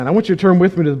And I want you to turn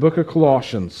with me to the book of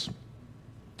Colossians.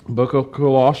 Book of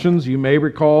Colossians, you may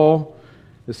recall,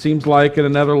 it seems like in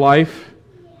another life,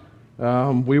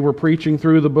 we were preaching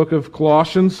through the book of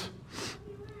Colossians,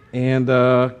 and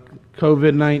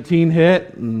COVID-19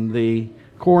 hit, and the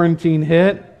quarantine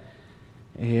hit,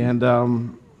 and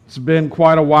it's been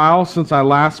quite a while since I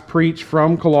last preached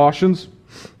from Colossians,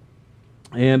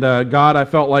 and God, I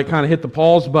felt like, kind of hit the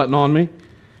pause button on me,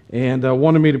 and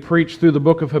wanted me to preach through the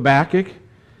book of Habakkuk.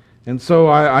 And so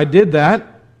I did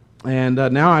that, and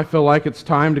now I feel like it's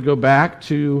time to go back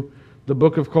to the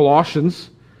book of Colossians,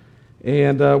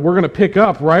 and we're going to pick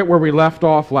up right where we left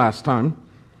off last time,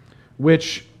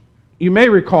 which you may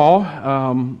recall,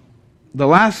 the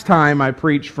last time I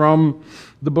preached from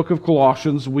the book of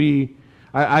Colossians,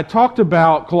 I talked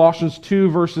about Colossians 2,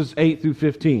 verses 8 through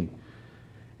 15,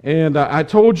 and I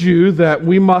told you that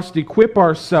we must equip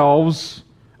ourselves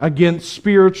against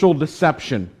spiritual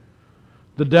deception.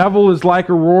 The devil is like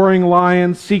a roaring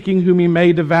lion seeking whom he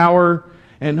may devour,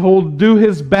 and he'll do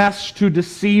his best to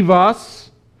deceive us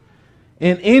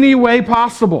in any way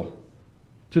possible,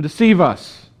 to deceive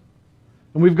us.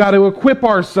 And we've got to equip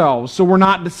ourselves so we're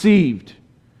not deceived.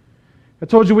 I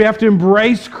told you we have to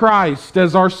embrace Christ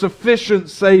as our sufficient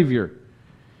Savior.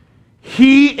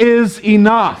 He is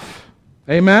enough.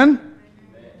 Amen?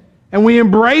 Amen. And we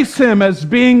embrace Him as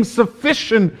being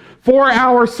sufficient for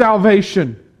our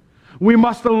salvation. We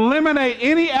must eliminate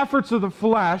any efforts of the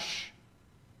flesh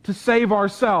to save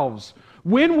ourselves.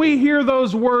 When we hear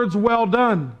those words, well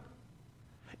done,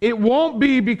 it won't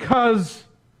be because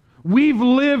we've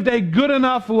lived a good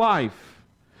enough life.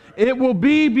 It will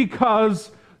be because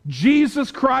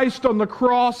Jesus Christ on the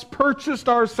cross purchased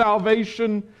our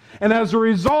salvation, and as a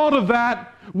result of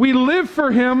that, we live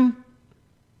for Him,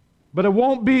 but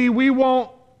we won't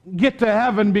get to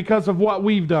heaven because of what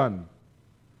we've done.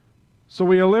 So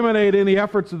we eliminate any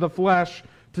efforts of the flesh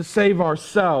to save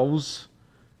ourselves,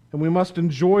 and we must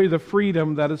enjoy the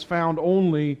freedom that is found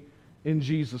only in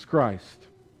Jesus Christ.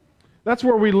 That's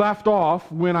where we left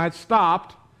off when I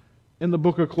stopped in the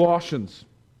book of Colossians.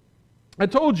 I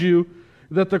told you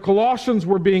that the Colossians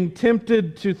were being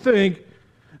tempted to think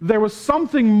there was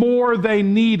something more they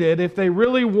needed if they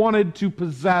really wanted to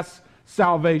possess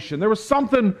salvation. There was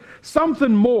something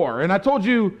more. And I told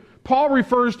you Paul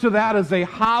refers to that as a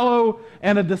hollow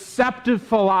and a deceptive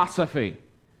philosophy.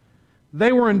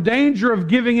 They were in danger of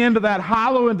giving in to that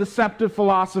hollow and deceptive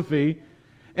philosophy,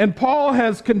 and Paul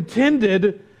has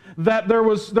contended that there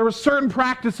were certain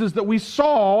practices that we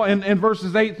saw in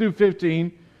verses 8 through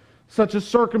 15, such as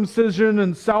circumcision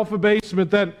and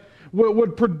self-abasement, that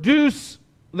would produce,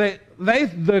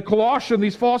 the Colossians,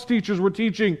 these false teachers were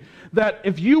teaching that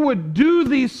if you would do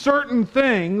these certain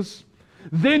things,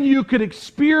 then you could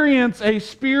experience a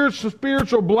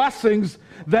spiritual blessings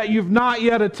that you've not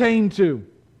yet attained to.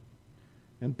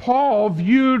 And Paul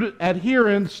viewed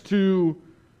adherence to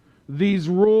these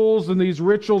rules and these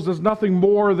rituals as nothing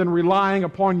more than relying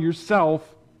upon yourself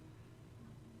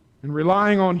and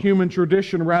relying on human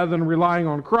tradition rather than relying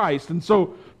on Christ. And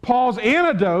so Paul's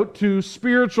antidote to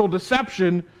spiritual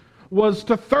deception was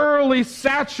to thoroughly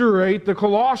saturate the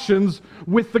Colossians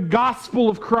with the gospel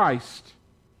of Christ.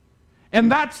 And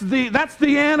that's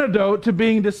the antidote to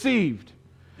being deceived,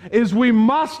 is we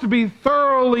must be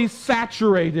thoroughly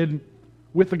saturated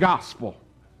with the gospel.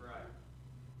 That's right.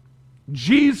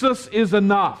 Jesus is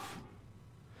enough.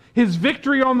 His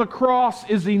victory on the cross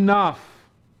is enough.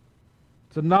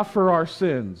 It's enough for our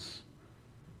sins.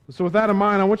 So with that in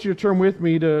mind, I want you to turn with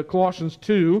me to Colossians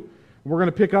 2. We're going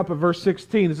to pick up at verse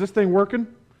 16. Is this thing working?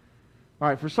 All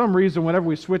right, for some reason, whenever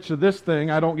we switch to this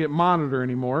thing, I don't get monitor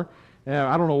anymore.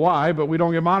 I don't know why, but we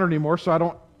don't get monitor anymore,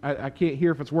 so I can't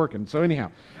hear if it's working. So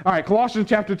anyhow. All right, Colossians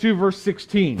chapter 2, verse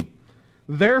 16.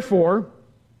 Therefore,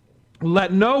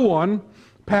 let no one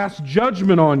pass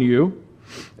judgment on you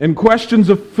in questions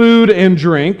of food and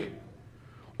drink,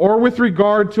 or with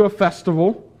regard to a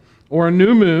festival, or a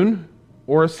new moon,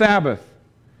 or a Sabbath.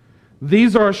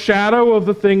 These are a shadow of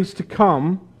the things to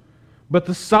come, but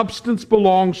the substance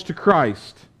belongs to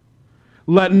Christ.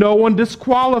 Let no one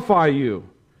disqualify you,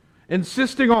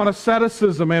 insisting on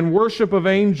asceticism and worship of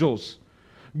angels,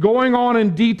 going on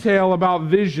in detail about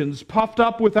visions, puffed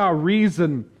up without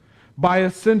reason by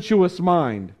a sensuous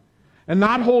mind, and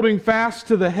not holding fast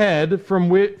to the head, from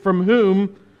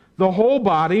whom the whole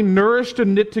body, nourished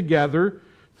and knit together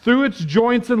through its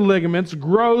joints and ligaments,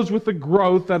 grows with the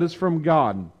growth that is from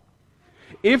God.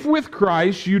 If with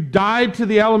Christ you died to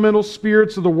the elemental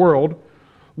spirits of the world,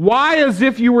 why, as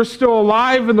if you were still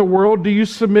alive in the world, do you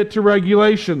submit to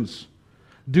regulations?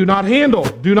 Do not handle,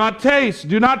 do not taste,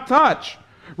 do not touch,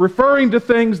 referring to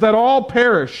things that all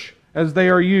perish as they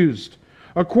are used,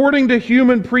 according to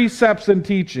human precepts and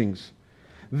teachings.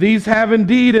 These have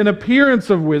indeed an appearance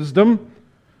of wisdom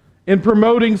in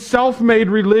promoting self-made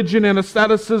religion and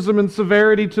asceticism and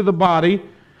severity to the body,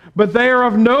 but they are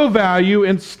of no value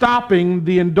in stopping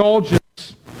the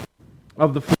indulgence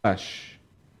of the flesh.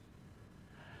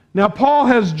 Now, Paul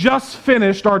has just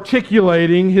finished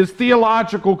articulating his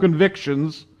theological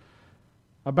convictions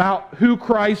about who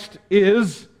Christ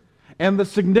is and the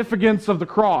significance of the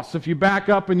cross. If you back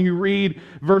up and you read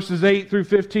verses 8 through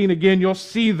 15 again, you'll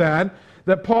see that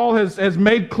Paul has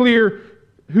made clear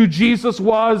who Jesus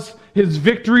was, his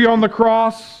victory on the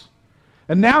cross.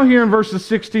 And now here in verses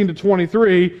 16 to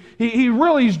 23,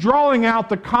 he's drawing out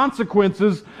the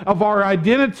consequences of our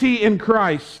identity in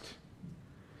Christ.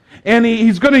 And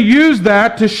he's going to use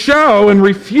that to show and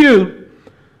refute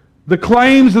the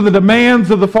claims and the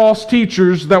demands of the false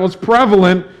teachers that was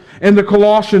prevalent in the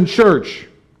Colossian church.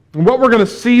 And what we're going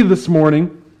to see this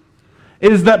morning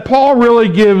is that Paul really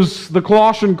gives the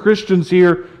Colossian Christians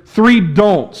here three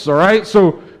don'ts, all right?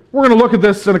 So we're going to look at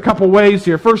this in a couple ways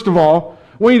here. First of all,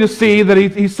 I want you to see that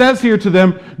he says here to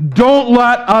them, don't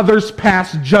let others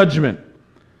pass judgment.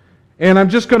 And I'm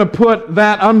just going to put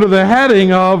that under the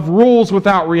heading of rules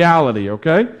without reality,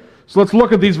 okay? So let's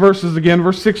look at these verses again.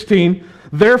 Verse 16,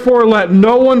 therefore let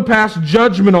no one pass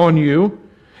judgment on you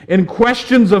in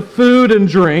questions of food and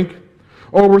drink,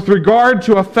 or with regard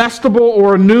to a festival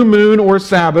or a new moon or a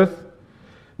Sabbath.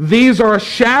 These are a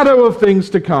shadow of things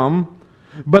to come,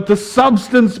 but the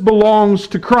substance belongs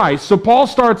to Christ. So Paul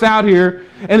starts out here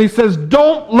and he says,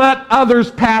 don't let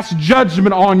others pass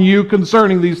judgment on you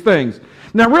concerning these things.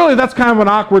 Now really that's kind of an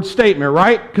awkward statement,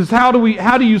 right? Because how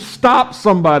do you stop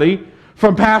somebody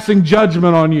from passing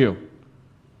judgment on you?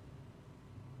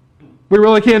 We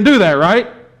really can't do that, right?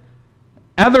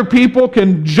 Other people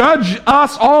can judge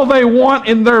us all they want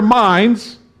in their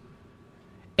minds,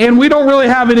 and we don't really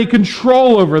have any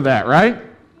control over that, right?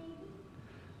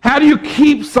 How do you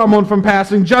keep someone from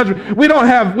passing judgment? We don't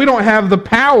have the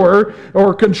power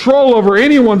or control over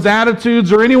anyone's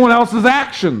attitudes or anyone else's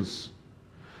actions.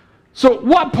 So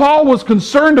what Paul was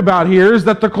concerned about here is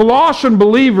that the Colossian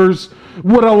believers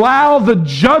would allow the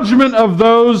judgment of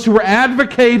those who were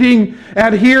advocating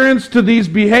adherence to these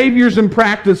behaviors and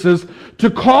practices to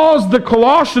cause the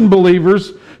Colossian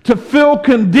believers to feel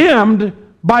condemned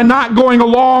by not going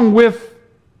along with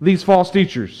these false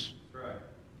teachers. Right.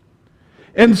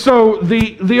 And so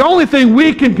the only thing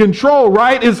we can control,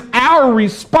 right, is our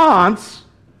response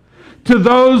to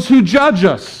those who judge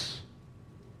us.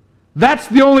 That's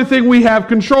the only thing we have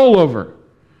control over.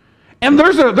 And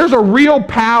there's a real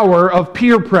power of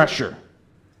peer pressure.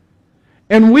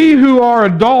 And we who are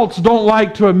adults don't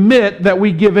like to admit that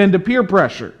we give in to peer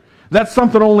pressure. That's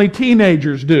something only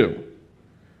teenagers do.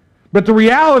 But the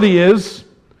reality is,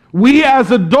 we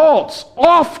as adults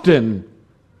often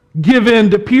give in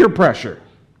to peer pressure.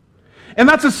 And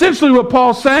that's essentially what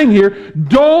Paul's saying here.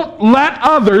 Don't let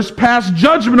others pass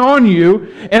judgment on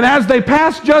you. And as they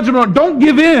pass judgment on, don't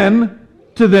give in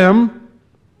to them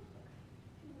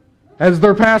as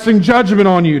they're passing judgment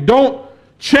on you. Don't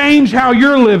change how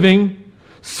you're living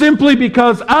simply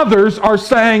because others are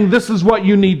saying this is what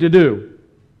you need to do.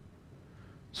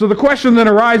 So the question then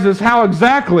arises, how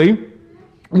exactly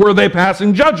were they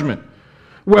passing judgment?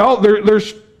 Well,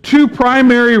 there's two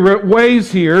primary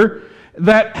ways here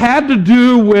that had to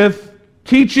do with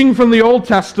teaching from the Old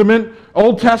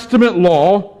Testament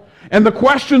law, and the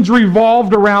questions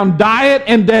revolved around diet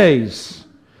and days.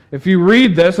 If you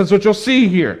read this, that's what you'll see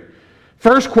here.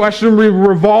 First question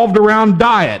revolved around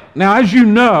diet. Now, as you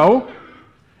know,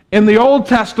 in the Old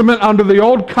Testament, under the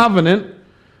Old Covenant,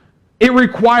 it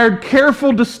required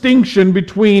careful distinction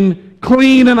between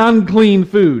clean and unclean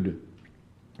food.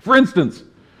 For instance,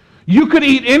 you could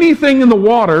eat anything in the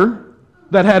water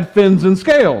that had fins and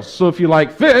scales. So if you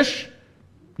like fish,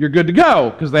 you're good to go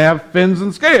because they have fins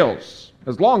and scales,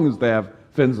 as long as they have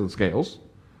fins and scales.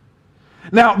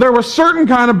 Now, there were certain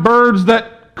kind of birds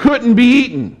that couldn't be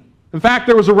eaten. In fact,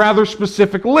 there was a rather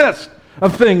specific list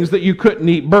of things that you couldn't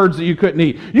eat, birds that you couldn't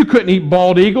eat. You couldn't eat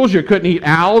bald eagles, you couldn't eat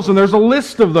owls, and there's a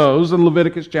list of those in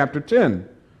Leviticus chapter 10.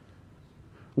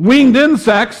 Winged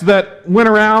insects that went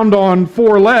around on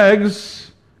four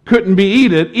legs couldn't be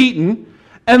eaten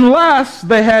unless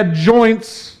they had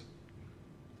joints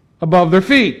above their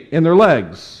feet in their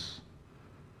legs.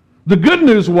 The good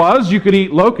news was you could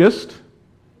eat locusts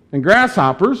and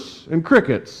grasshoppers and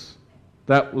crickets.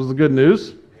 That was the good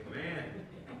news.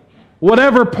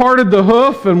 Whatever parted the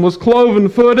hoof and was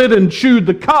cloven-footed and chewed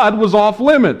the cud was off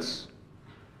limits.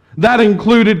 That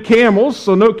included camels,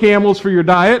 so no camels for your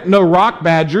diet, no rock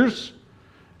badgers,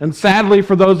 And sadly,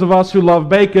 for those of us who love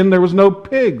bacon, there was no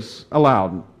pigs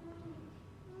allowed.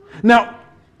 Now,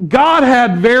 God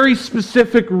had very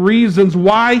specific reasons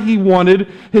why he wanted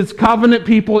his covenant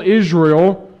people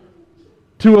Israel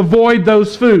to avoid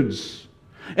those foods.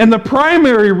 And the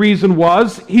primary reason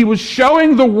was he was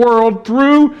showing the world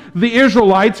through the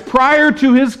Israelites prior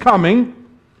to his coming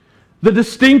the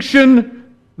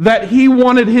distinction that he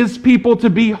wanted his people to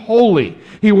be holy.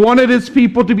 He wanted his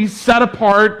people to be set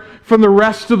apart from the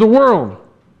rest of the world.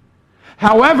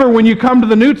 However, when you come to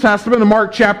the New Testament in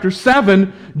Mark chapter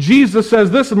 7, Jesus says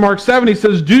this in Mark 7, he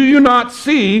says, "Do you not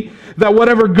see that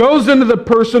whatever goes into the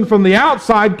person from the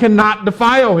outside cannot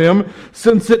defile him,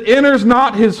 since it enters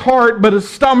not his heart, but his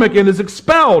stomach, and is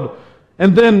expelled?"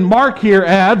 And then Mark here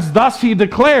adds, "Thus he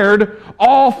declared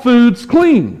all foods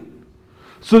clean."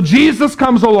 So Jesus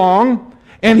comes along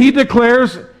and he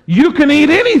declares, you can eat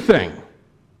anything.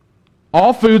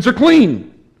 All foods are clean.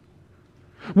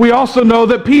 We also know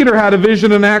that Peter had a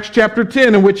vision in Acts chapter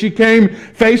 10 in which he came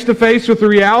face to face with the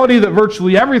reality that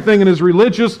virtually everything in his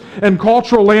religious and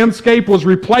cultural landscape was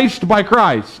replaced by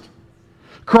Christ.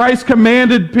 Christ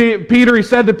commanded Peter, he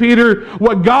said to Peter,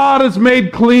 what God's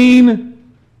made clean,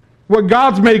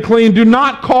 do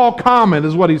not call common,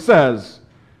 is what he says.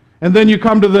 And then you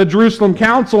come to the Jerusalem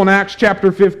Council in Acts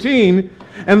chapter 15,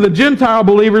 and the Gentile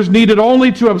believers needed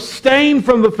only to abstain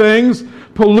from the things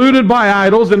polluted by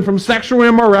idols and from sexual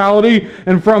immorality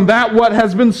and from that what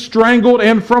has been strangled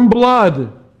and from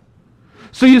blood.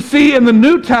 So you see, in the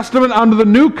New Testament, under the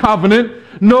New Covenant,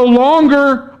 no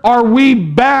longer are we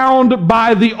bound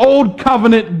by the Old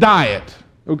Covenant diet.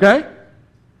 Okay?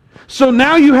 So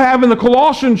now you have in the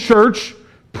Colossian church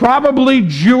probably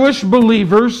Jewish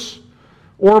believers,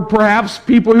 or perhaps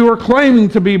people who are claiming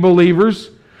to be believers,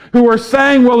 who are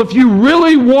saying, well, if you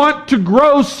really want to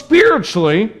grow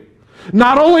spiritually,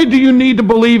 not only do you need to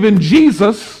believe in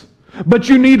Jesus, but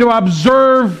you need to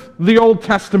observe the Old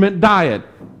Testament diet.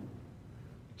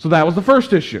 So that was the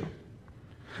first issue.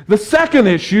 The second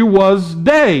issue was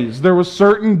days. There were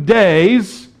certain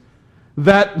days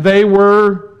that they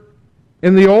were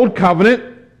in the Old Covenant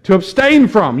to abstain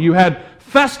from. You had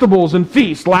festivals and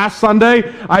feasts. Last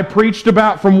Sunday, I preached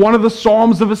about from one of the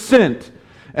Psalms of Ascent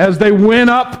as they went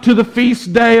up to the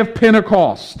feast day of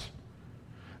Pentecost.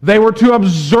 They were to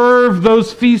observe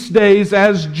those feast days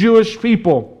as Jewish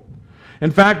people.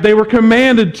 In fact, they were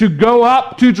commanded to go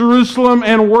up to Jerusalem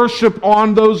and worship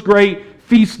on those great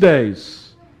feast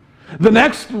days. The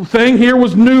next thing here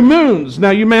was new moons. Now,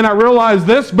 you may not realize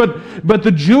this, but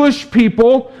the Jewish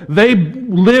people, they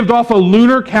lived off a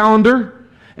lunar calendar.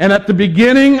 And at the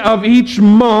beginning of each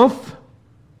month,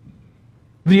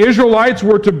 the Israelites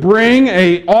were to bring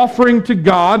an offering to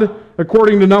God,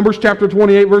 according to Numbers chapter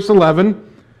 28, verse 11.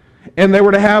 And they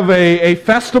were to have a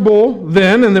festival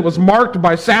then, and it was marked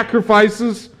by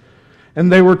sacrifices.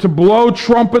 And they were to blow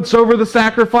trumpets over the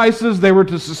sacrifices. They were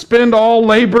to suspend all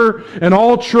labor and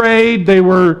all trade. They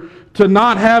were to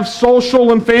not have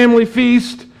social and family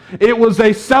feast. It was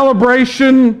a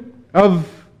celebration of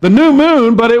the new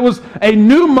moon, but it was a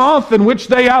new month in which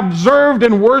they observed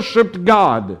and worshiped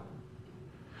God.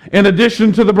 In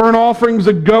addition to the burnt offerings,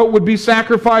 a goat would be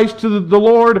sacrificed to the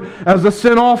Lord as a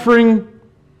sin offering.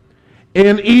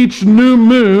 In each new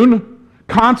moon,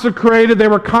 they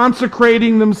were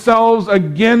consecrating themselves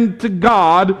again to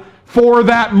God for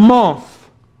that month.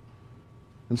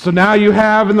 And so now you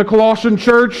have in the Colossian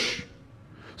church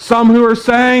some who are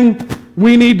saying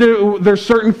there's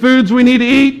certain foods we need to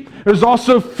eat. There's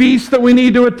also feasts that we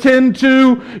need to attend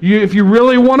to. If you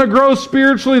really want to grow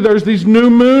spiritually, there's these new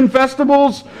moon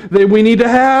festivals that we need to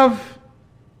have.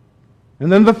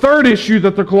 And then the third issue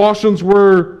that the Colossians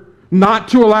were not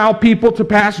to allow people to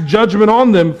pass judgment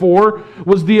on them for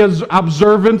was the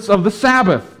observance of the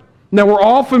Sabbath. Now, we're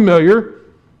all familiar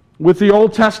with the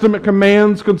Old Testament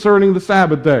commands concerning the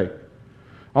Sabbath day.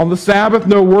 On the Sabbath,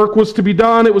 no work was to be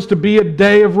done. It was to be a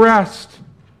day of rest.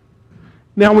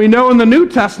 Now, we know in the New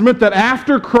Testament that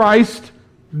after Christ's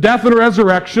death and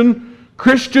resurrection,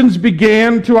 Christians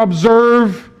began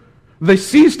to they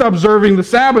ceased observing the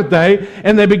Sabbath day,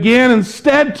 and they began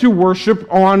instead to worship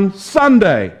on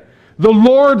Sunday, the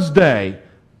Lord's Day,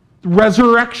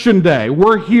 Resurrection Day.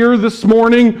 We're here this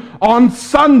morning on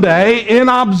Sunday in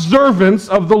observance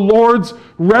of the Lord's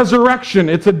resurrection.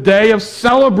 It's a day of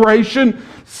celebration,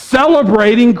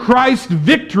 celebrating Christ's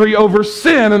victory over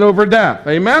sin and over death.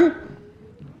 Amen?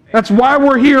 That's why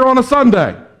we're here on a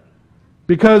Sunday,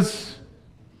 because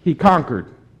he conquered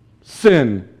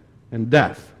sin and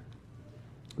death.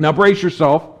 Now brace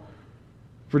yourself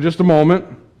for just a moment,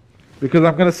 because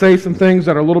I'm going to say some things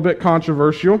that are a little bit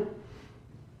controversial.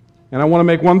 And I want to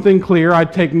make one thing clear. I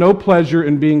take no pleasure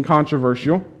in being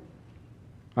controversial.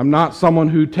 I'm not someone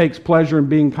who takes pleasure in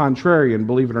being contrarian,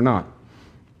 believe it or not.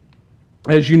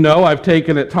 As you know, I've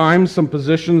taken at times some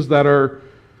positions that are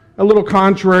a little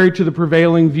contrary to the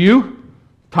prevailing view,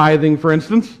 tithing, for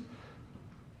instance.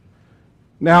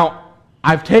 Now,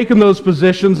 I've taken those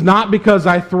positions not because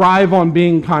I thrive on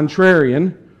being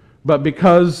contrarian, but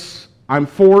because I'm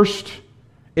forced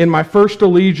in my first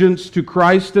allegiance to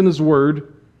Christ and His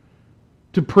Word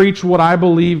to preach what I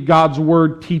believe God's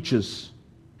Word teaches.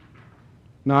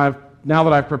 Now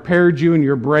that I've prepared you and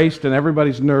you're braced and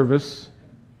everybody's nervous,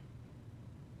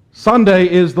 Sunday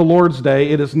is the Lord's Day.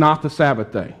 It is not the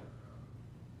Sabbath day.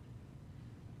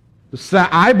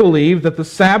 I believe that the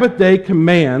Sabbath day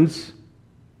commands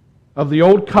of the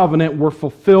Old Covenant were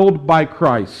fulfilled by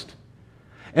Christ.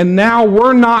 And now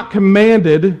we're not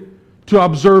commanded to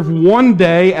observe one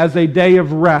day as a day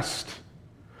of rest,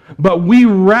 but we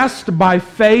rest by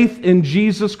faith in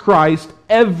Jesus Christ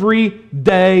every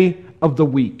day of the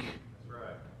week.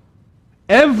 Right.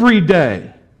 Every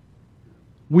day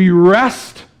we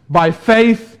rest by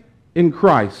faith in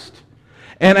Christ.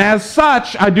 And as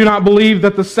such, I do not believe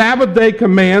that the Sabbath day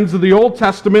commands of the Old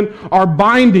Testament are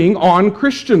binding on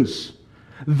Christians.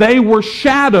 They were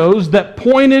shadows that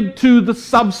pointed to the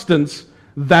substance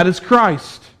that is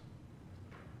Christ.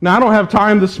 Now, I don't have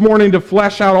time this morning to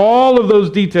flesh out all of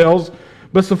those details,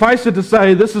 but suffice it to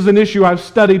say, this is an issue I've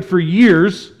studied for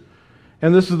years,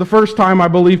 and this is the first time I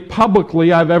believe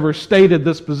publicly I've ever stated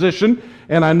this position.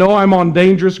 And I know I'm on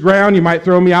dangerous ground. You might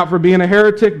throw me out for being a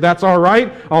heretic. That's all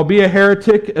right. I'll be a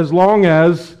heretic as long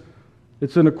as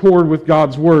it's in accord with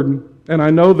God's Word. And I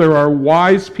know there are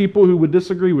wise people who would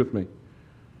disagree with me.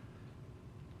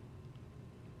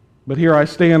 But here I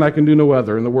stand, I can do no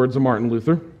other, in the words of Martin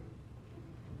Luther.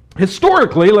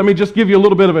 Historically, let me just give you a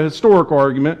little bit of a historical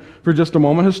argument for just a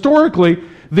moment. Historically,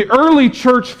 the early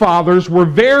church fathers were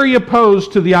very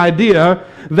opposed to the idea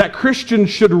that Christians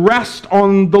should rest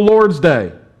on the Lord's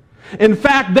Day. In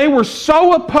fact, they were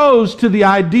so opposed to the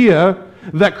idea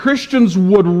that Christians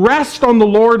would rest on the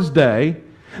Lord's Day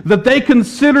that they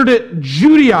considered it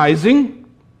Judaizing,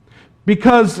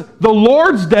 because the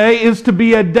Lord's Day is to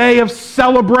be a day of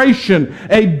celebration,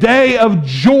 a day of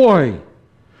joy.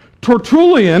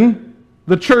 Tertullian,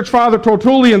 the church father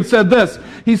Tertullian, said this.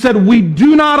 He said, we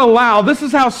do not allow, this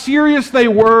is how serious they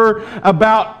were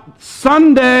about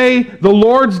Sunday, the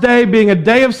Lord's Day, being a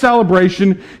day of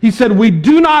celebration. He said, we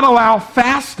do not allow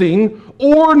fasting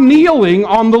or kneeling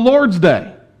on the Lord's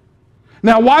Day.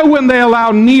 Now, why wouldn't they allow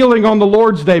kneeling on the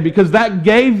Lord's Day? Because that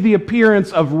gave the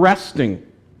appearance of resting.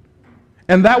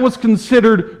 And that was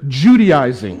considered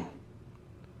Judaizing.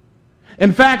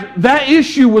 In fact, that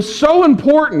issue was so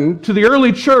important to the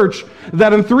early church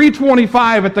that in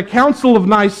 325 at the Council of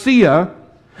Nicaea,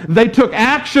 they took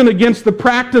action against the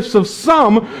practice of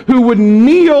some who would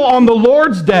kneel on the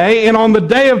Lord's Day and on the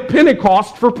day of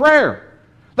Pentecost for prayer.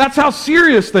 That's how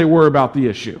serious they were about the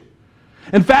issue.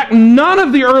 In fact, none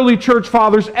of the early church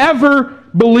fathers ever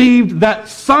believed that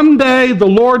Sunday, the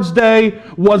Lord's Day,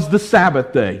 was the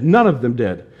Sabbath day. None of them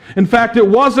did. In fact, it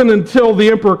wasn't until the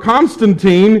Emperor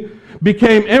Constantine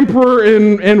became emperor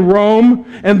in Rome,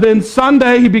 and then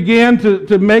Sunday he began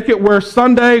to make it where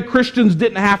Sunday Christians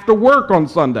didn't have to work on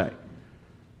Sunday.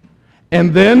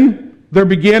 And then there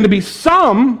began to be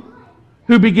some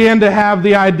who began to have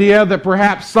the idea that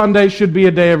perhaps Sunday should be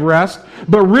a day of rest,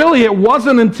 but really it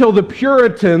wasn't until the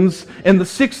Puritans in the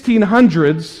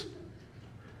 1600s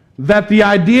that the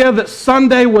idea that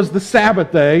Sunday was the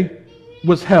Sabbath day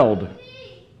was held.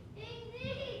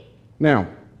 Now,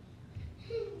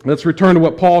 let's return to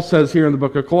what Paul says here in the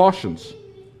book of Colossians.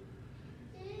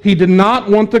 He did not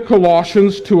want the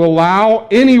Colossians to allow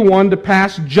anyone to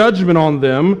pass judgment on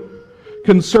them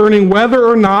concerning whether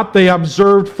or not they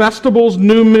observed festivals,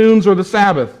 new moons, or the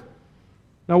Sabbath.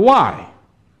 Now, why?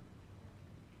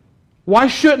 Why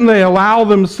shouldn't they allow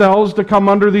themselves to come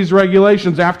under these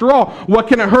regulations? After all, what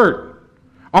can it hurt?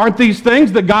 Aren't these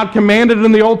things that God commanded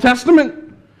in the Old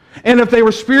Testament? And if they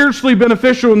were spiritually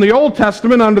beneficial in the Old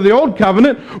Testament under the Old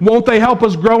Covenant, won't they help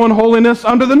us grow in holiness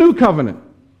under the New Covenant?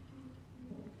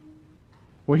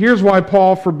 Well, here's why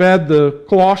Paul forbade the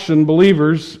Colossian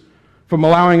believers from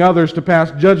allowing others to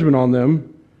pass judgment on them.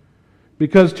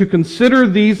 Because to consider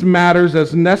these matters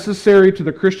as necessary to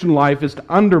the Christian life is to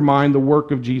undermine the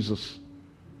work of Jesus.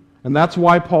 And that's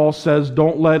why Paul says,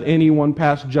 don't let anyone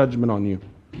pass judgment on you.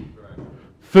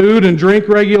 Food and drink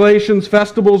regulations,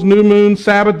 festivals, new moons,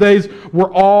 Sabbath days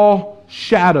were all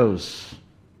shadows.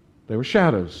 They were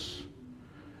shadows.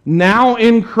 Now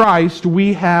in Christ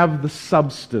we have the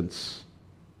substance.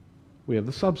 We have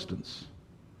the substance.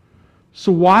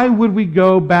 So why would we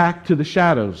go back to the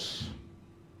shadows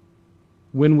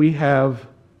when we have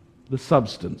the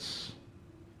substance?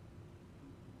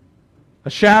 A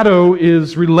shadow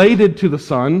is related to the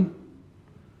sun,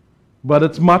 but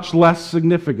it's much less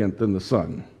significant than the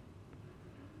sun.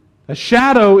 A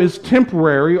shadow is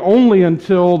temporary only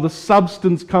until the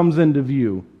substance comes into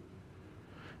view.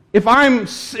 If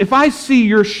I see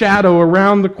your shadow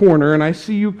around the corner and I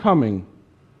see you coming,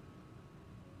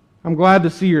 I'm glad to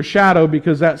see your shadow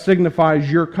because that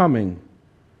signifies you're coming.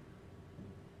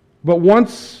 But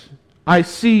once I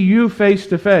see you face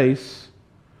to face,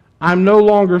 I'm no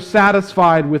longer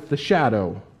satisfied with the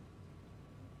shadow.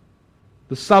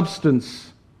 The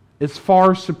substance is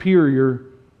far superior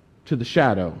to the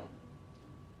shadow.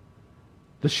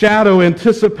 The shadow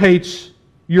anticipates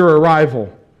your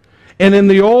arrival. And in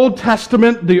the Old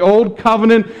Testament, the Old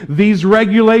Covenant, these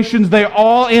regulations, they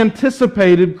all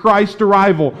anticipated Christ's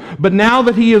arrival. But now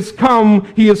that He has come,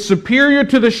 He is superior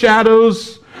to the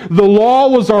shadows. The law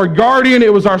was our guardian,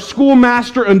 it was our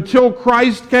schoolmaster until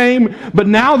Christ came. But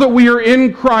now that we are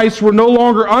in Christ, we're no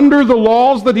longer under the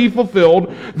laws that He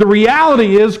fulfilled. The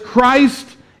reality is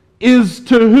Christ is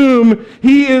to whom,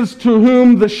 He is to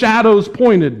whom the shadows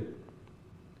pointed.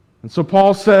 And so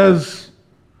Paul says,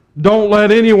 don't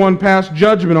let anyone pass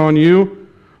judgment on you.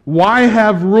 Why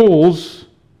have rules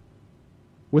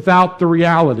without the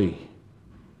reality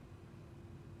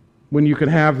when you can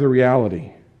have the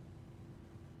reality?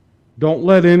 Don't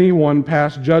let anyone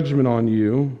pass judgment on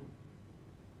you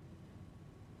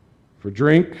for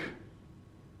drink,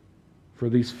 for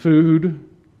these food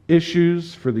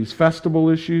issues, for these festival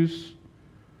issues.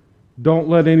 Don't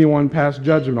let anyone pass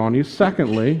judgment on you.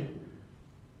 Secondly,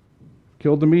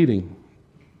 killed the meeting.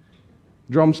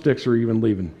 Drumsticks are even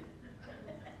leaving.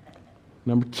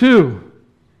 Number 2,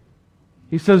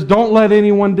 he says, don't let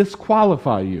anyone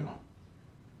disqualify you.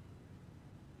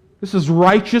 This is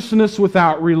righteousness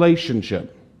without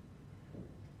relationship.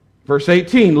 Verse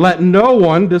 18, let no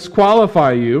one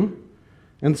disqualify you,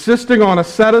 insisting on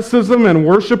asceticism and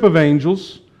worship of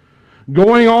angels,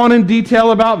 going on in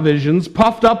detail about visions,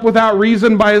 puffed up without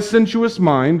reason by a sensuous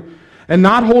mind, and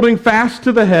not holding fast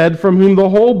to the head, from whom the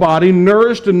whole body,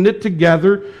 nourished and knit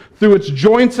together through its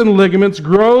joints and ligaments,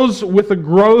 grows with a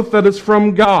growth that is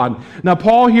from God. Now,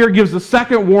 Paul here gives a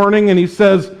second warning, and he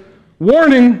says,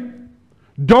 warning,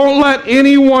 don't let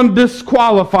anyone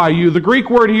disqualify you. The Greek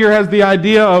word here has the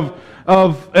idea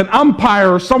of an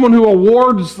umpire or someone who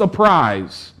awards a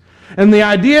prize. And the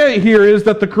idea here is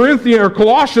that the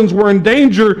Colossians were in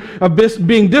danger of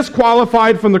being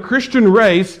disqualified from the Christian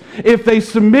race if they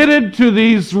submitted to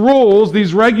these rules,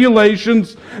 these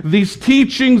regulations, these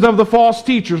teachings of the false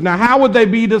teachers. Now, how would they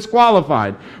be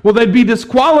disqualified? Well, they'd be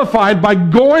disqualified by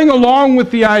going along with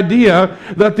the idea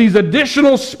that these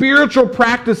additional spiritual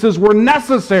practices were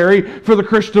necessary for the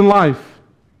Christian life.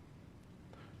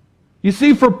 You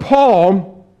see, for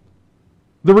Paul,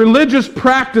 the religious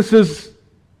practices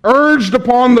urged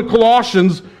upon the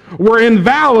Colossians were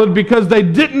invalid because they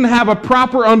didn't have a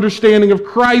proper understanding of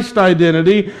Christ's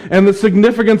identity and the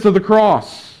significance of the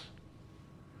cross.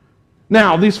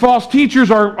 Now, these false teachers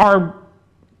are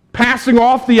passing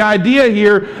off the idea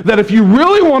here that if you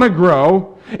really want to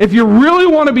grow, if you really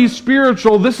want to be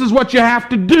spiritual, this is what you have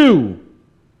to do.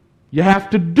 You have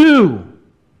to do.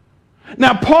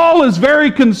 Now, Paul is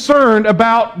very concerned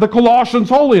about the Colossians'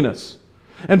 holiness.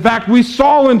 In fact, we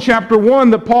saw in chapter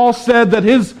 1 that Paul said that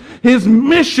his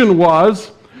mission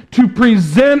was to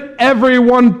present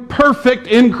everyone perfect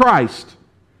in Christ.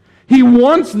 He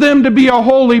wants them to be a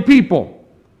holy people.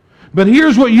 But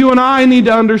here's what you and I need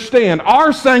to understand.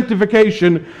 Our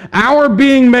sanctification, our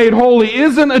being made holy,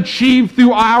 isn't achieved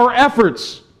through our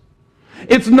efforts.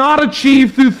 It's not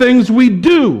achieved through things we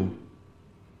do.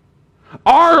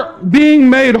 Our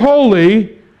being made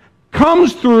holy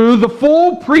comes through the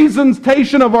full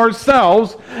presentation of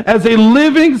ourselves as a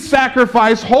living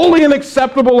sacrifice, holy and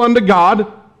acceptable unto God.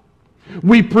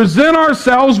 We present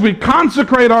ourselves, we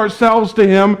consecrate ourselves to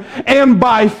Him, and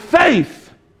by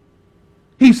faith,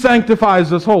 He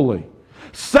sanctifies us holy.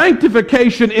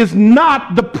 Sanctification is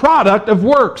not the product of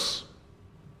works.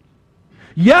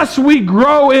 Yes, we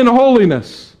grow in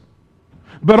holiness,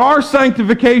 but our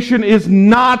sanctification is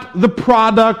not the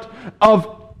product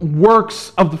of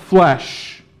works of the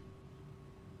flesh.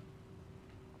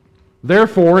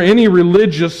 Therefore, any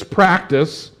religious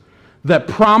practice that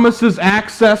promises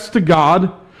access to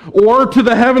God or to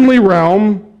the heavenly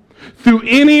realm through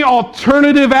any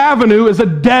alternative avenue is a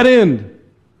dead end.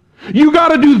 You got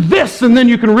to do this and then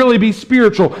you can really be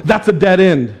spiritual. That's a dead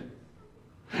end.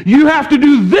 You have to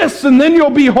do this and then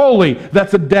you'll be holy.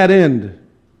 That's a dead end.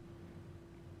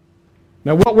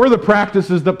 Now, what were the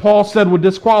practices that Paul said would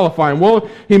disqualify him? Well,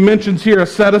 he mentions here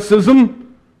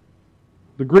asceticism.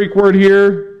 The Greek word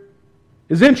here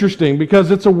is interesting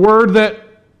because it's a word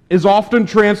that is often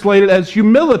translated as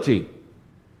humility.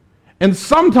 And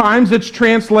sometimes it's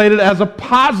translated as a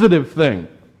positive thing.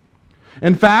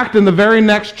 In fact, in the very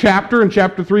next chapter, in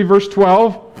chapter 3, verse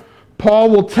 12, Paul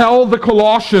will tell the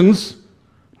Colossians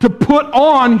to put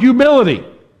on humility.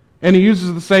 And he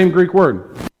uses the same Greek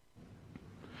word.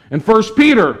 In 1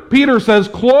 Peter, Peter says,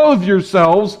 clothe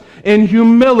yourselves in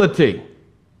humility.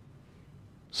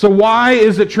 So why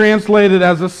is it translated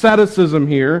as asceticism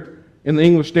here in the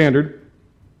English Standard?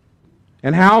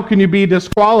 And how can you be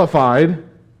disqualified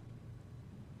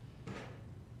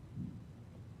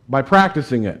by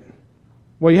practicing it?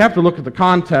 Well, you have to look at the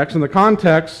context. In the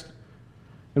context,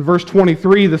 in verse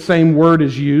 23, the same word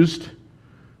is used,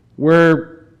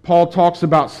 where Paul talks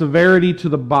about severity to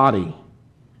the body.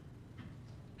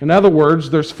 In other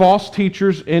words, there's false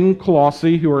teachers in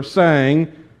Colossae who are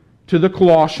saying to the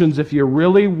Colossians, if you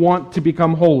really want to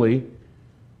become holy,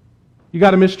 you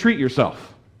got to mistreat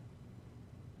yourself.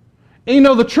 And you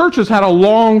know, the church has had a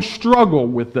long struggle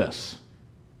with this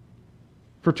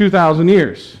for 2,000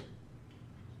 years.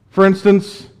 For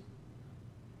instance,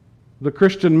 the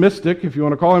Christian mystic, if you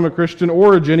want to call him a Christian,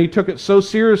 Origen, he took it so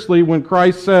seriously when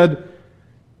Christ said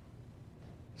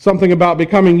something about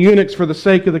becoming eunuchs for the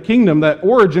sake of the kingdom that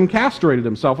Origen castrated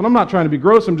himself. And I'm not trying to be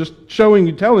gross, I'm just showing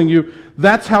you, telling you,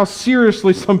 that's how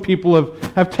seriously some people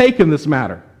have taken this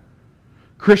matter.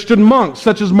 Christian monks,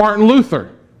 such as Martin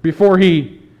Luther, before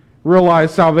he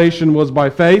realized salvation was by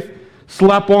faith,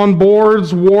 slept on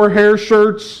boards, wore hair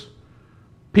shirts.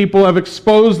 People have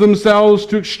exposed themselves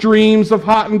to extremes of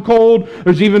hot and cold.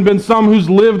 There's even been some who's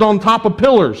lived on top of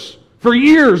pillars for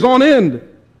years on end.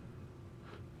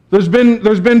 There's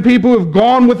been people who have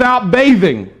gone without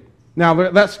bathing. Now,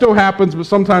 that still happens, but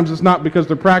sometimes it's not because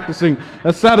they're practicing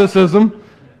asceticism.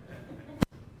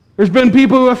 There's been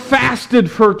people who have fasted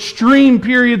for extreme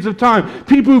periods of time.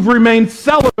 People who've remained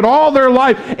celibate all their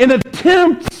life in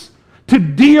attempts to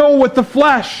deal with the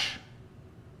flesh.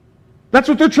 That's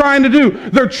what they're trying to do.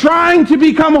 They're trying to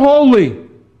become holy.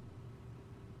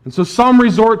 And so some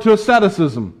resort to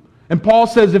asceticism. And Paul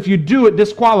says if you do, it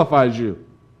disqualifies you.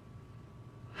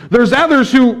 There's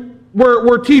others who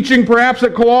were teaching perhaps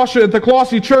at the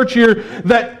Colossae church here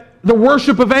that the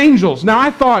worship of angels. Now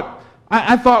I thought,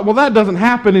 well, that doesn't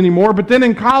happen anymore. But then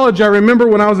in college, I remember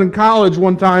when I was in college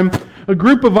one time, a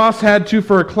group of us had to,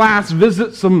 for a class,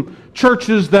 visit some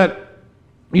churches that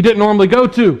you didn't normally go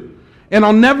to. And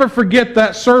I'll never forget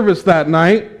that service that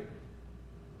night.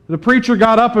 The preacher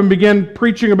got up and began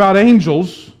preaching about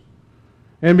angels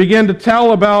and began to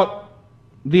tell about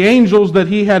the angels that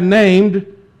he had named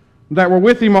that were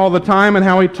with him all the time and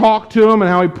how he talked to them and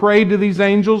how he prayed to these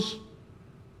angels.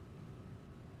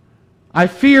 I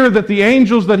fear that the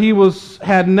angels that he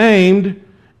had named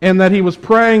and that he was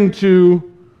praying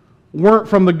to weren't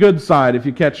from the good side, if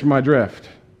you catch my drift.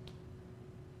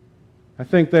 I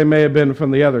think they may have been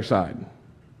from the other side.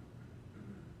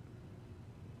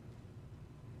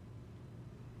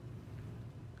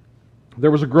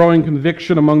 There was a growing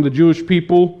conviction among the Jewish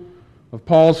people of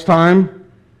Paul's time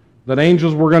that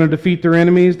angels were going to defeat their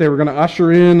enemies. They were going to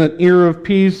usher in an era of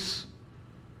peace.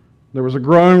 There was a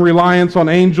growing reliance on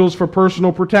angels for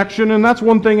personal protection, and that's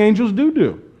one thing angels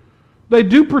do. They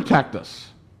do protect us.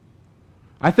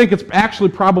 I think it's actually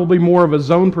probably more of a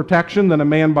zone protection than a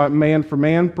man for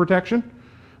man protection.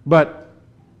 But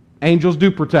angels do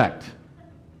protect.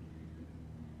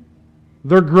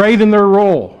 They're great in their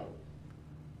role.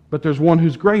 But there's one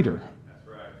who's greater. That's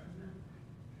right.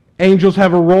 Angels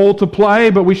have a role to play,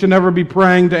 but we should never be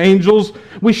praying to angels.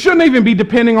 We shouldn't even be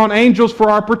depending on angels for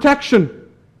our protection.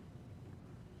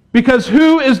 Because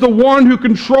who is the one who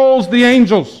controls the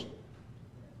angels?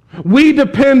 We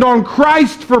depend on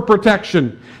Christ for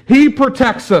protection. He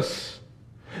protects us.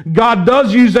 God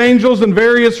does use angels in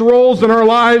various roles in our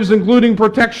lives, including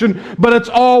protection, but it's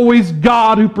always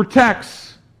God who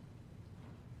protects.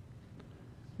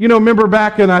 You know, remember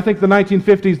back in, I think, the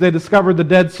 1950s, they discovered the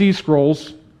Dead Sea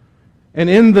Scrolls. And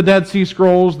in the Dead Sea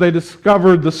Scrolls, they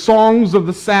discovered the songs of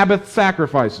the Sabbath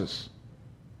sacrifices.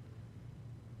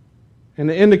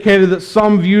 And it indicated that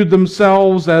some viewed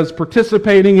themselves as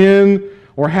participating in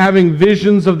or having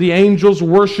visions of the angels'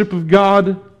 worship of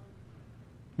God.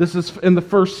 This is in the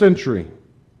first century.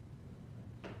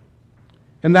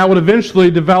 And that would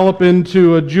eventually develop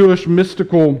into a Jewish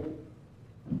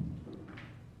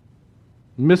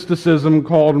mysticism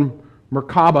called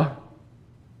Merkabah,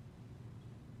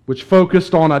 which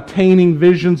focused on attaining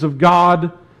visions of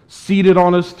God seated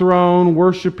on His throne,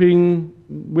 worshiping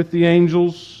with the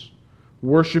angels,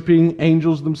 worshiping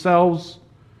angels themselves.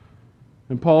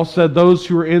 And Paul said, those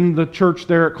who are in the church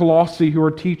there at Colossae who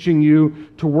are teaching you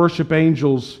to worship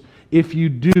angels, if you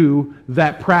do,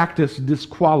 that practice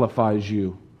disqualifies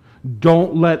you.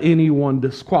 Don't let anyone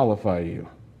disqualify you.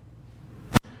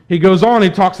 He goes on, he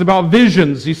talks about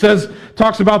visions. He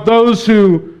talks about those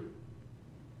who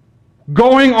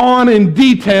going on in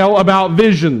detail about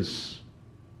visions.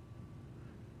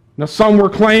 Now, some were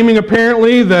claiming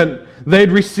apparently that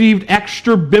they'd received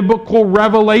extra biblical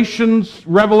revelation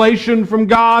from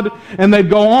God, and they'd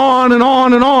go on and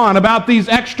on and on about these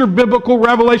extra biblical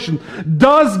revelations.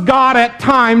 Does God at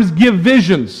times give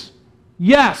visions?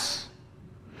 Yes.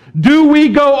 Do we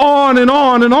go on and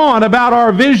on and on about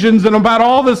our visions and about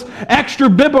all this extra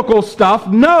biblical stuff?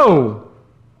 No.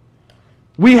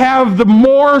 We have the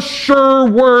more sure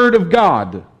Word of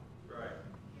God.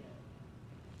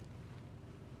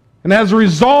 And as a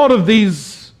result of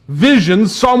these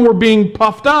visions, some were being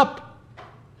puffed up.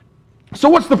 So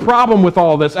what's the problem with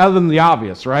all this, other than the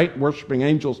obvious, right? Worshiping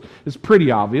angels is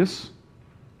pretty obvious.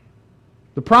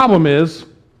 The problem is,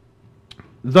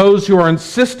 those who are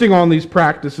insisting on these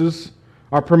practices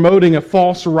are promoting a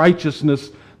false righteousness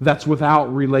that's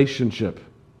without relationship.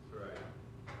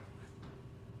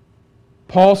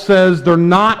 Paul says they're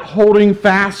not holding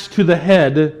fast to the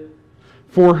head,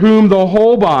 for whom the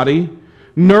whole body,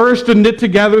 nourished and knit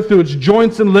together through its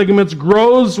joints and ligaments,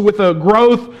 grows with a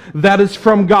growth that is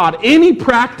from God. Any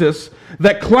practice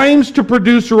that claims to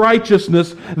produce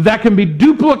righteousness that can be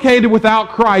duplicated without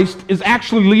Christ is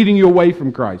actually leading you away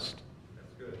from Christ.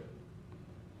 That's good.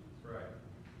 That's right.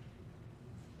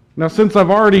 Now, since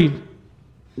I've already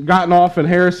gotten off in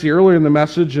heresy earlier in the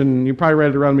message, and you're probably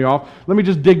ready to run me off, let me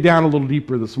just dig down a little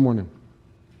deeper this morning.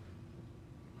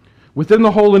 Within the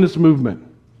holiness movement,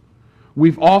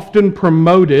 we've often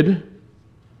promoted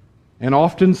and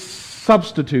often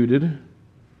substituted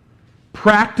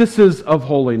practices of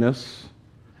holiness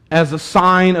as a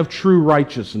sign of true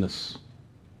righteousness.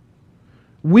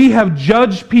 We have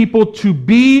judged people to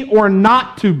be or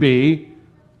not to be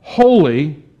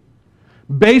holy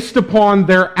based upon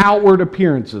their outward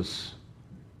appearances.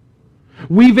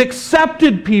 We've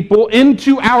accepted people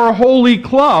into our holy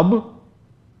club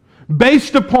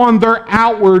based upon their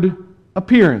outward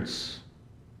appearance.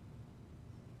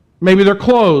 Maybe their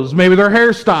clothes, maybe their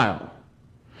hairstyle.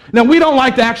 Now, we don't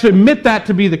like to actually admit that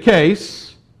to be the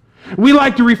case. We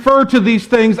like to refer to these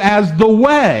things as the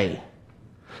way.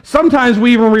 Sometimes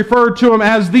we even refer to them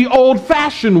as the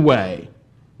old-fashioned way,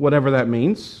 whatever that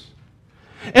means.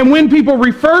 And when people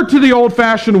refer to the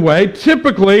old-fashioned way,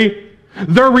 typically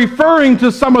they're referring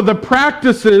to some of the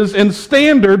practices and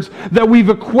standards that we've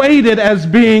equated as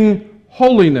being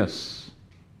holiness.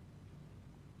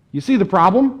 You see the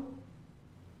problem?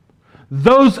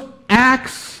 Those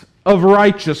acts of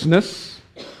righteousness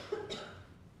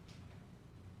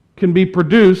can be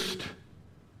produced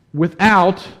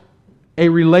without a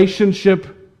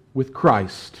relationship with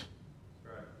Christ.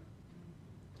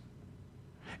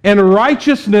 And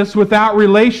righteousness without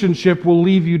relationship will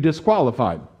leave you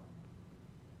disqualified.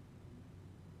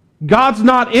 God's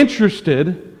not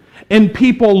interested in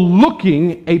people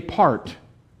looking a part.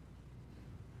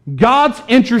 God's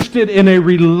interested in a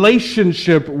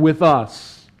relationship with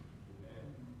us.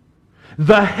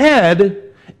 The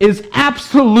head is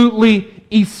absolutely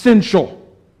essential.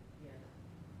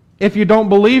 If you don't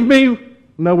believe me,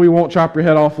 no, we won't chop your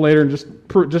head off later and just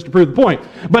to prove the point.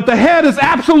 But the head is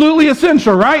absolutely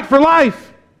essential, right, for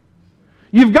life.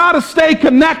 You've got to stay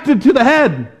connected to the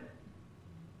head.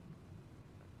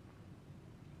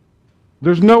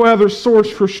 There's no other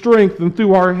source for strength than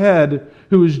through our head,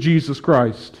 who is Jesus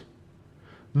Christ.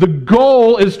 The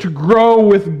goal is to grow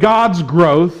with God's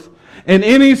growth, and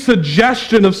any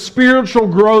suggestion of spiritual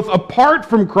growth apart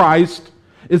from Christ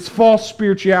is false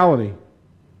spirituality.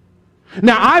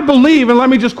 Now, I believe, and let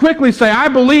me just quickly say, I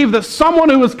believe that someone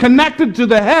who is connected to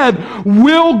the head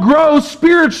will grow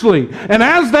spiritually. And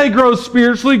as they grow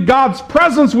spiritually, God's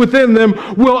presence within them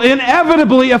will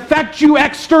inevitably affect you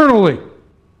externally.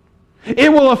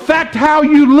 It will affect how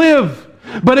you live,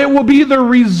 but it will be the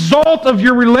result of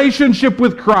your relationship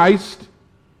with Christ.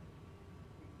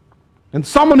 And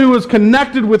someone who is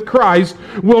connected with Christ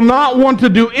will not want to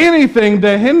do anything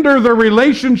to hinder the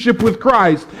relationship with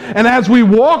Christ. And as we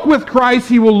walk with Christ,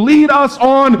 He will lead us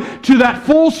on to that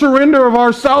full surrender of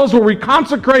ourselves where we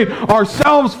consecrate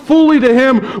ourselves fully to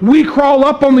Him. We crawl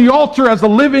up on the altar as a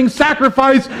living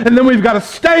sacrifice, and then we've got to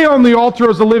stay on the altar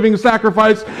as a living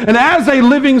sacrifice. And as a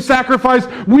living sacrifice,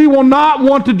 we will not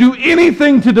want to do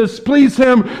anything to displease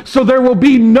Him, so there will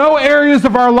be no areas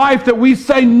of our life that we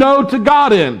say no to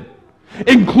God in,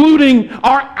 including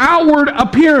our outward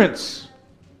appearance.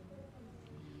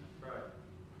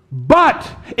 But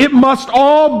it must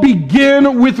all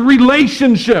begin with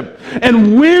relationship.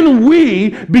 And when we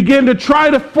begin to try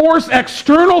to force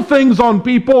external things on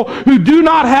people who do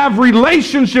not have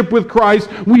relationship with Christ,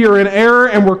 we are in error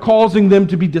and we're causing them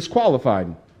to be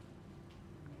disqualified.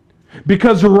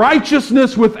 Because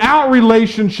righteousness without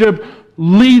relationship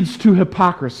leads to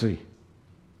hypocrisy.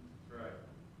 Right.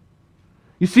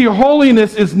 You see,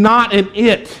 holiness is not an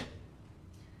it.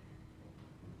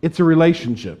 It's a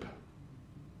relationship.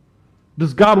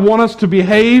 Does God want us to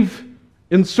behave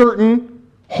in certain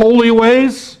holy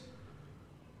ways?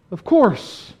 Of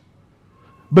course.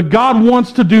 But God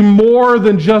wants to do more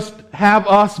than just have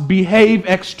us behave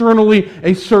externally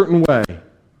a certain way.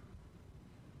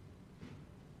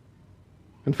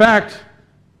 In fact,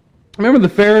 remember the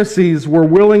Pharisees were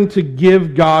willing to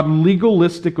give God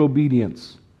legalistic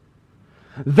obedience.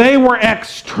 They were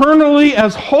externally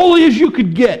as holy as you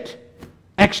could get.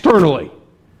 Externally.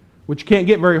 Which you can't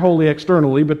get very holy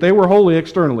externally, but they were holy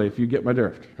externally, if you get my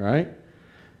drift, right?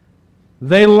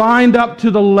 They lined up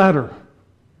to the letter.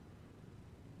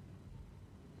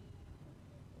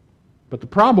 But the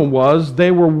problem was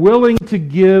they were willing to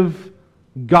give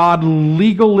God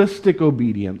legalistic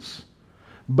obedience,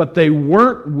 but they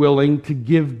weren't willing to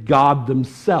give God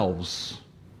themselves.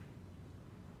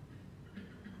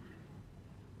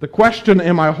 The question,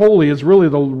 am I holy, is really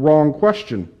the wrong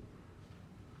question.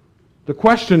 The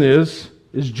question is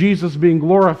Jesus being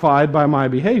glorified by my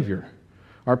behavior?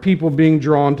 Are people being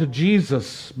drawn to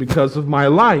Jesus because of my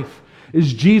life?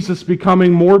 Is Jesus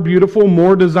becoming more beautiful,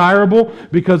 more desirable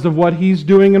because of what He's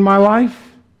doing in my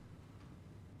life?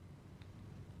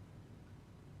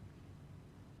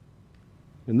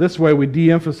 In this way, we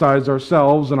de-emphasize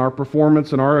ourselves and our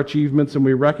performance and our achievements, and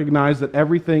we recognize that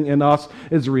everything in us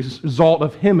is a result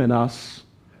of Him in us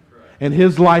and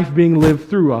His life being lived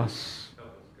through us.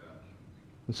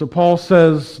 And so Paul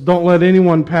says, don't let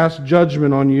anyone pass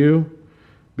judgment on you,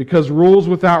 because rules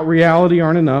without reality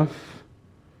aren't enough.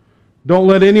 Don't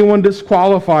let anyone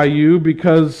disqualify you,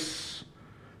 because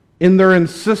in their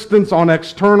insistence on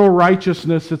external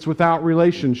righteousness, it's without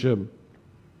relationship.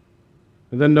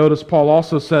 And then notice Paul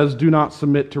also says, do not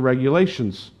submit to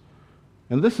regulations.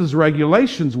 And this is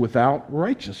regulations without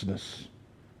righteousness.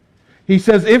 He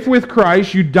says, if with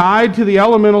Christ you died to the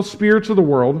elemental spirits of the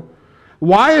world,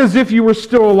 why, as if you were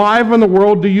still alive in the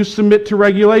world, do you submit to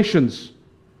regulations?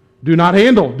 Do not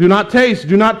handle, do not taste,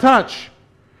 do not touch.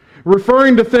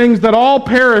 Referring to things that all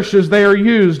perish as they are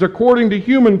used, according to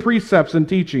human precepts and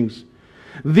teachings.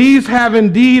 These have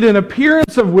indeed an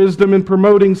appearance of wisdom in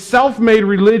promoting self-made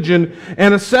religion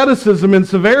and asceticism and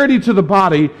severity to the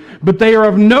body, but they are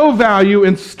of no value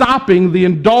in stopping the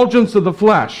indulgence of the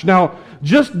flesh. Now,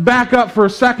 just back up for a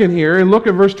second here and look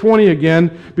at verse 20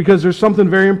 again, because there's something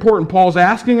very important. Paul's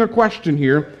asking a question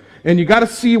here, and you got to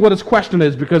see what his question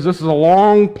is, because this is a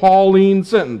long Pauline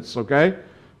sentence, okay?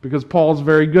 Because Paul's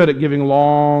very good at giving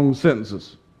long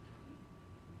sentences.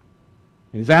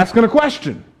 He's asking a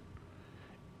question.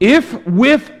 If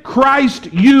with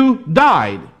Christ you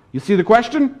died, you see the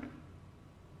question?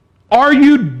 Are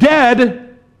you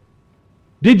dead?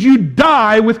 Did you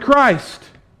die with Christ?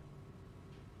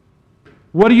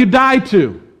 What do you die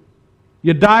to?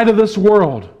 You die to this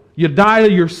world. You die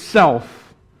to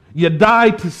yourself. You die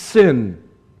to sin.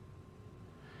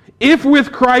 If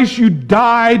with Christ you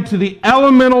died to the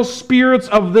elemental spirits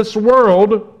of this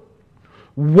world,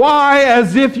 why,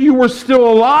 as if you were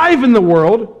still alive in the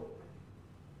world,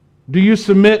 do you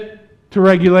submit to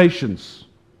regulations?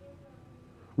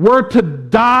 We're to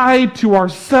die to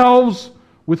ourselves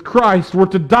with Christ. We're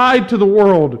to die to the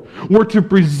world. We're to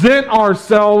present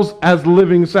ourselves as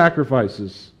living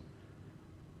sacrifices.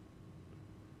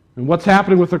 And what's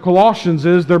happening with the Colossians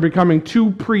is they're becoming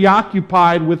too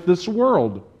preoccupied with this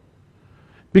world.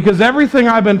 Because everything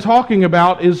I've been talking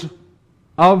about is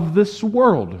of this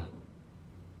world.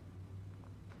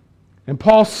 And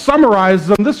Paul summarizes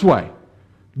them this way.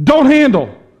 Don't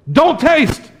handle, don't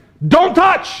taste, don't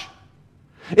touch.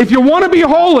 If you want to be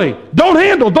holy, don't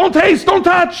handle, don't taste, don't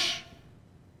touch.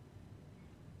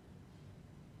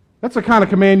 That's the kind of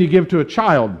command you give to a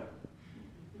child.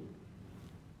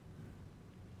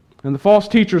 And the false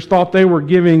teachers thought they were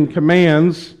giving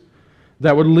commands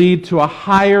that would lead to a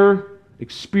higher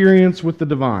experience with the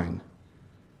divine.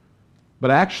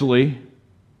 But actually,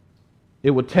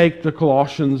 it would take the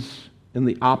Colossians in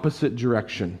the opposite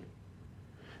direction.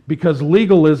 Because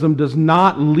legalism does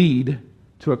not lead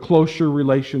to a closer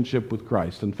relationship with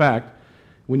Christ. In fact,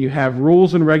 when you have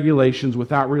rules and regulations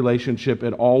without relationship,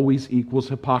 it always equals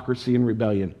hypocrisy and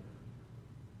rebellion.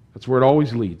 That's where it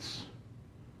always leads.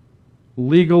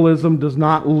 Legalism does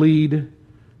not lead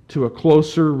to a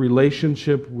closer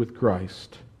relationship with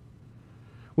Christ.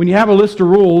 When you have a list of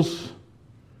rules,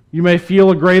 you may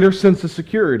feel a greater sense of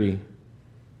security.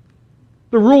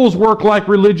 The rules work like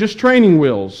religious training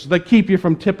wheels. They keep you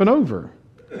from tipping over.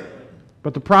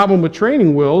 But the problem with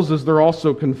training wheels is they're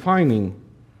also confining.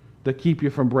 They keep you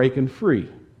from breaking free.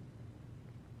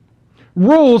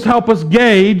 Rules help us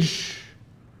gauge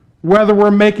whether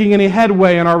we're making any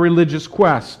headway in our religious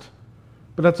quest.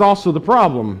 But that's also the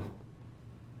problem,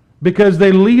 because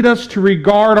they lead us to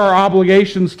regard our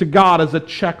obligations to God as a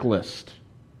checklist.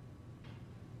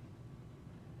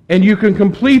 And you can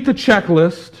complete the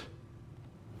checklist,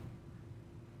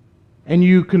 and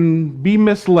you can be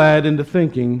misled into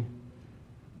thinking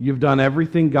you've done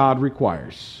everything God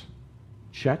requires.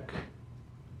 Check,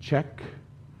 check.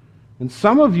 And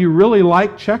some of you really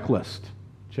like checklist.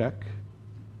 Check,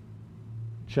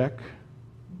 check.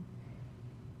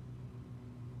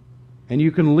 And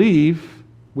you can leave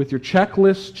with your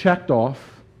checklist checked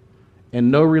off and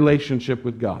no relationship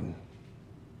with God.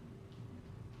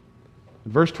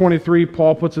 In verse 23,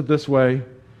 Paul puts it this way.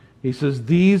 He says,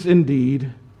 "These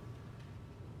indeed,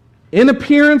 in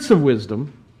appearance of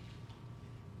wisdom,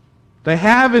 they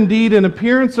have indeed an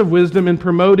appearance of wisdom in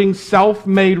promoting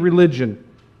self-made religion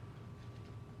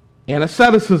and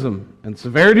asceticism and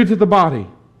severity to the body.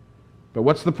 But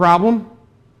what's the problem?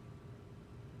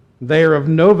 They are of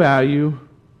no value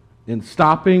in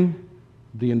stopping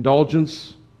the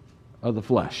indulgence of the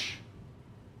flesh."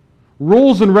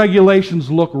 Rules and regulations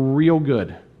look real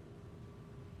good.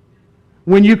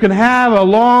 When you can have a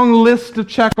long list of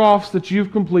check-offs that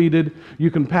you've completed,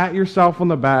 you can pat yourself on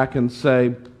the back and say,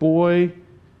 "Boy,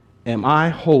 am I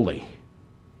holy."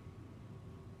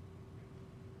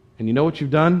 And you know what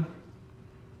you've done?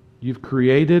 You've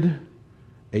created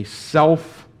a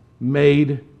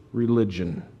self-made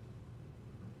religion.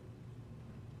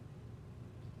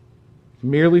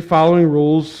 Merely following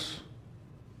rules,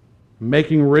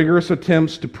 making rigorous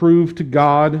attempts to prove to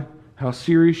God how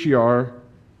serious you are,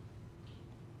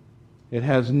 it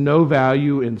has no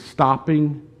value in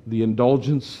stopping the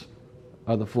indulgence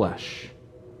of the flesh.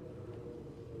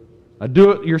 A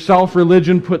do-it-yourself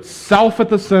religion puts self at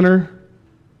the center,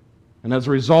 and as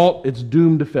a result, it's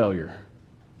doomed to failure.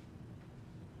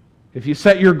 If you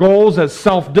set your goals as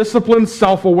self-discipline,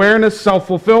 self-awareness,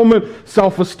 self-fulfillment,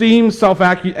 self-esteem,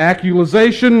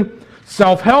 self-actualization,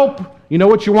 self-help, you know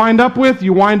what you wind up with?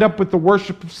 You wind up with the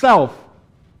worship of self.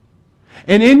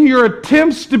 And in your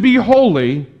attempts to be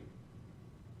holy,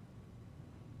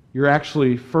 you're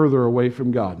actually further away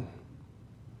from God.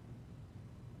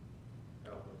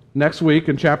 Next week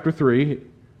in chapter 3,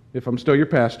 if I'm still your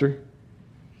pastor,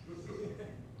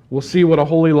 we'll see what a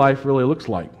holy life really looks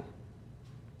like.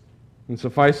 And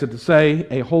suffice it to say,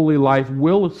 a holy life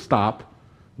will stop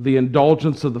the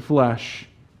indulgence of the flesh.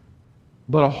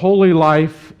 But a holy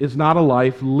life is not a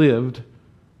life lived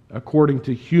according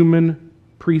to human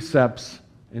precepts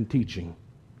and teaching.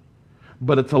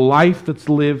 But it's a life that's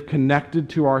lived connected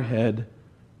to our head,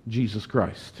 Jesus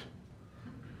Christ.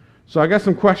 So I got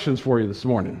some questions for you this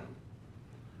morning.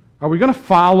 Are we going to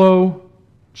follow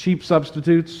cheap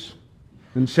substitutes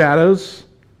and shadows?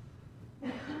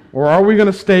 Or are we going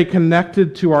to stay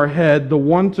connected to our head, the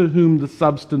one to whom the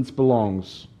substance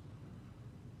belongs?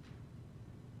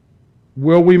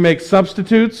 Will we make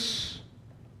substitutes,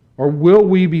 or will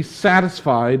we be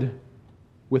satisfied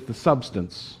with the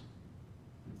substance?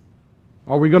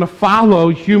 Are we going to follow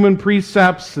human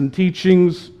precepts and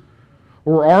teachings,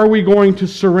 or are we going to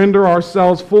surrender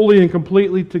ourselves fully and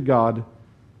completely to God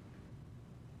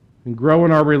and grow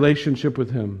in our relationship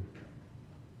with Him?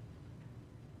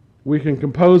 We can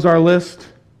compose our list,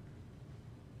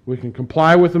 we can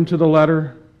comply with them to the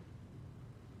letter,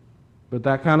 but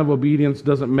that kind of obedience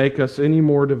doesn't make us any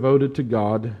more devoted to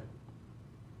God.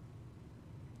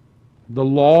 The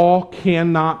law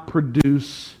cannot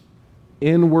produce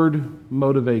inward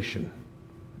motivation.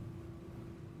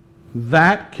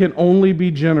 That can only be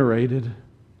generated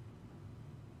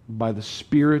by the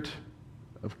Spirit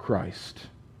of Christ.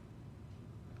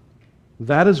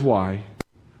 That is why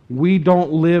we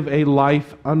don't live a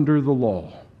life under the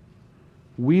law.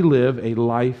 We live a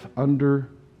life under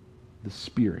the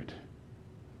Spirit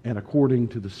and according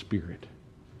to the Spirit.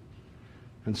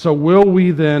 And so will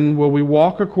we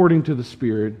walk according to the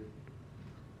Spirit,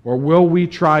 or will we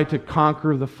try to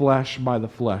conquer the flesh by the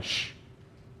flesh?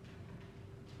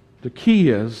 The key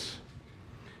is,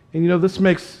 and this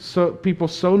makes people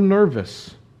so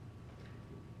nervous,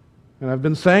 and I've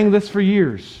been saying this for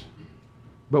years,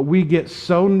 but we get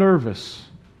so nervous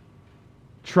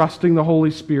trusting the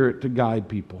Holy Spirit to guide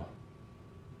people.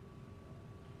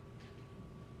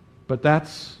 But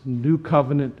that's New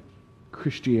Covenant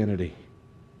Christianity.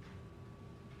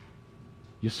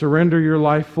 You surrender your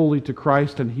life fully to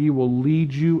Christ and He will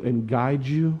lead you and guide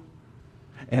you.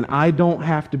 And I don't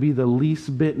have to be the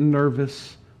least bit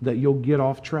nervous that you'll get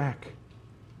off track.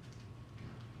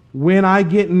 When I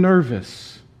get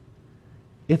nervous,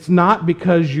 it's not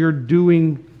because you're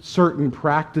doing certain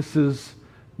practices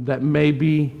that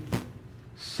maybe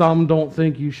some don't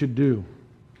think you should do.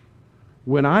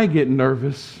 When I get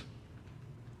nervous,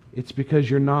 it's because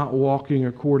you're not walking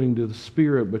according to the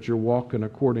Spirit, but you're walking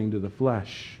according to the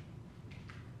flesh.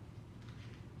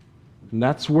 And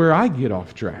that's where I get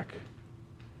off track.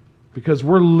 Because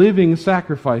we're living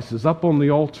sacrifices up on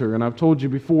the altar. And I've told you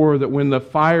before that when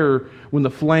the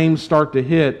flames start to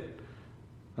hit,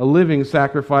 a living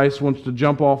sacrifice wants to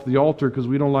jump off the altar because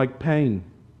we don't like pain.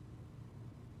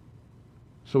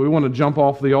 So we want to jump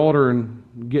off the altar and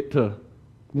get to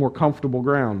more comfortable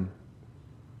ground.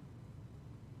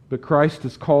 But Christ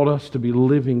has called us to be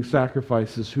living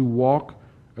sacrifices who walk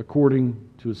according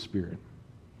to His Spirit.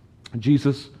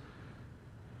 Jesus,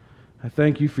 I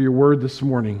thank You for Your word this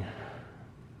morning.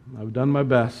 I've done my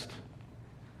best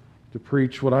to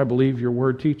preach what I believe Your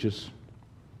word teaches.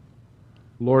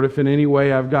 Lord, if in any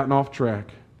way I've gotten off track,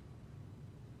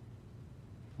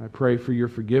 I pray for Your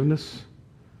forgiveness,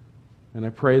 and I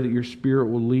pray that Your Spirit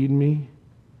will lead me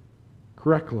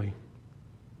correctly.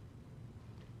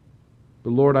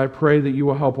 But Lord, I pray that You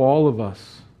will help all of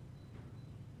us,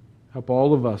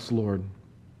 Lord,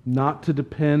 not to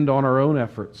depend on our own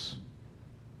efforts,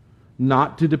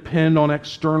 not to depend on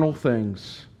external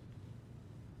things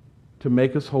to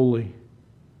make us holy.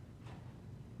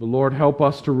 But Lord, help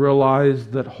us to realize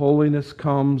that holiness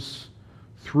comes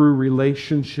through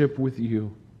relationship with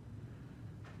You.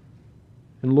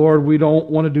 And Lord, we don't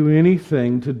want to do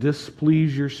anything to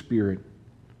displease Your Spirit.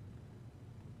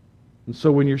 And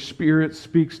so when Your Spirit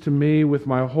speaks to me with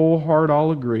my whole heart,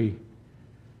 I'll agree.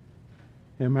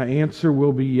 And my answer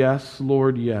will be yes,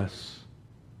 Lord, yes.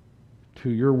 To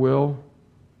Your will,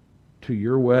 to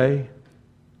Your way.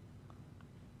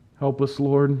 Help us,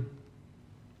 Lord,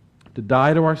 to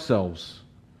die to ourselves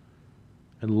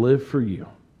and live for You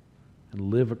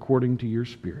and live according to Your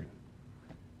Spirit.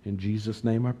 In Jesus'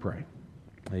 name I pray.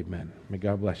 Amen. May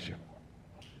God bless you.